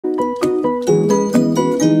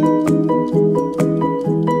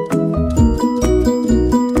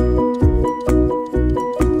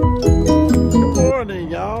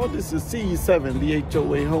C7, the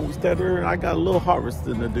HOA homesteader. I got a little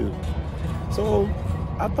harvesting to do. So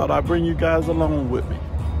I thought I'd bring you guys along with me.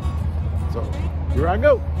 So here I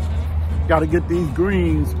go. Got to get these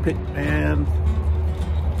greens picked, and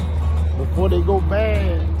before they go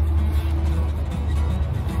bad.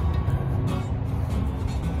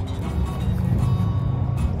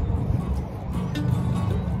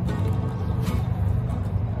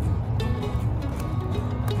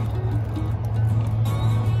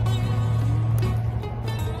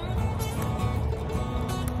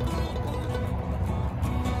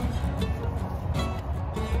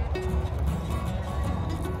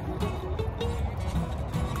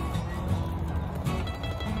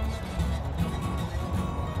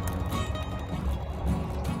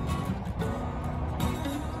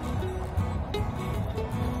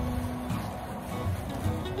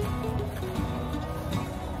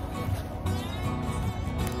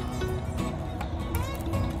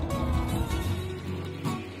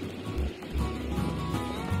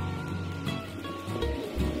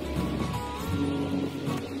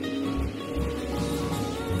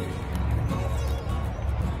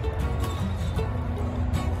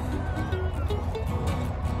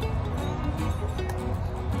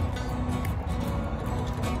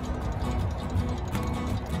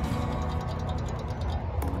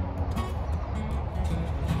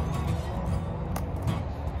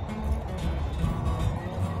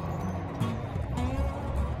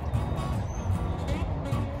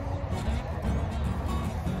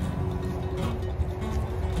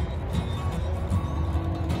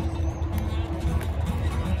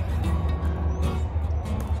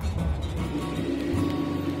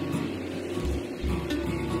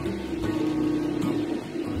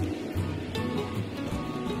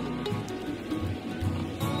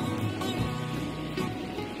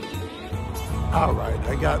 All right,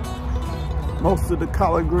 I got most of the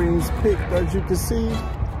collard greens picked, as you can see.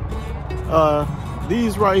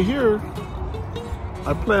 These right here,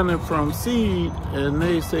 I planted from seed, and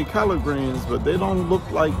they say collard greens, but they don't look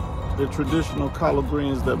like the traditional collard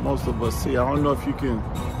greens that most of us see. I don't know if you can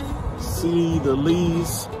see the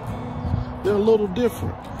leaves. They're a little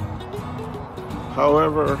different.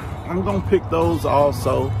 However, I'm gonna pick those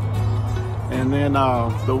also, and then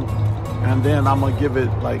I'm gonna give it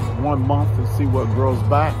like 1 month and see what grows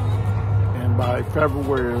back. And by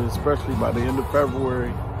February, especially by the end of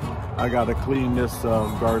February, I gotta clean this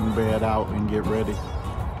garden bed out and get ready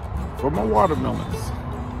for my watermelons.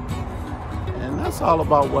 And that's all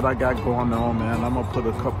about what I got going on, man. I'm gonna put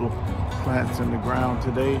a couple of plants in the ground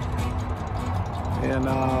today. And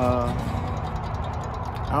I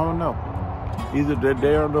don't know, either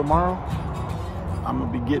today or tomorrow, I'm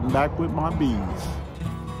gonna be getting back with my bees.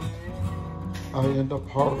 I end up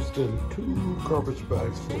harvesting 2 garbage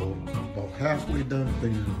bags full, about halfway done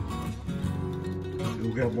cleaning them.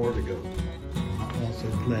 Still got more to go. I also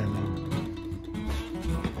plan on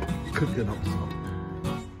cooking up some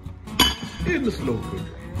in the slow cooker.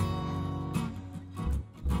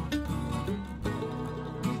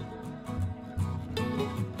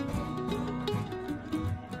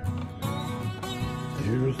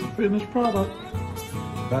 Here's the finished product.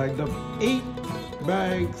 Bagged up 8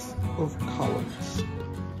 bags of collards.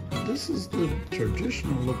 This is the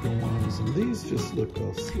traditional looking ones, and these just look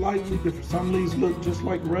slightly different. Some leaves look just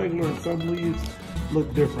like regular, and some leaves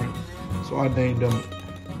look different. So I named them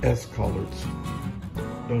S collards.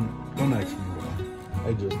 Don't ask me why.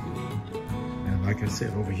 I just did. And like I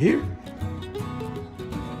said, over here,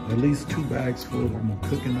 at least 2 bags full I'm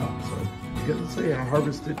cooking up. So you gotta say I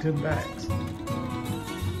harvested 10 bags.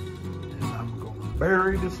 And I'm gonna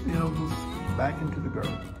bury the stems back into the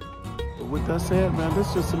garden. But with that said, man, this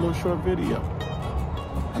is just a little short video.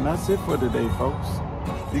 And that's it for today, folks.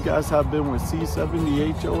 You guys have been with C7,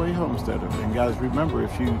 the HOA homesteader. And guys, remember,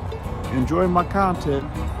 if you enjoy my content,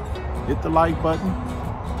 hit the like button,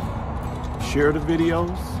 share the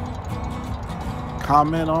videos,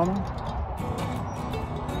 comment on them,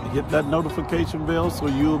 hit that notification bell so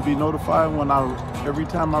you'll be notified when every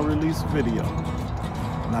time I release a video.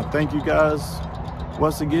 And I thank you guys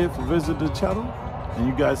once again for visiting the channel. And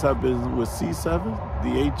you guys have been with C7,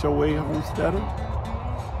 the HOA homesteader.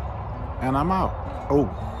 And I'm out. Oh,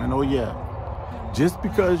 and oh yeah, just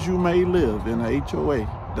because you may live in a HOA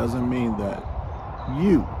doesn't mean that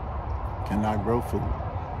you cannot grow food.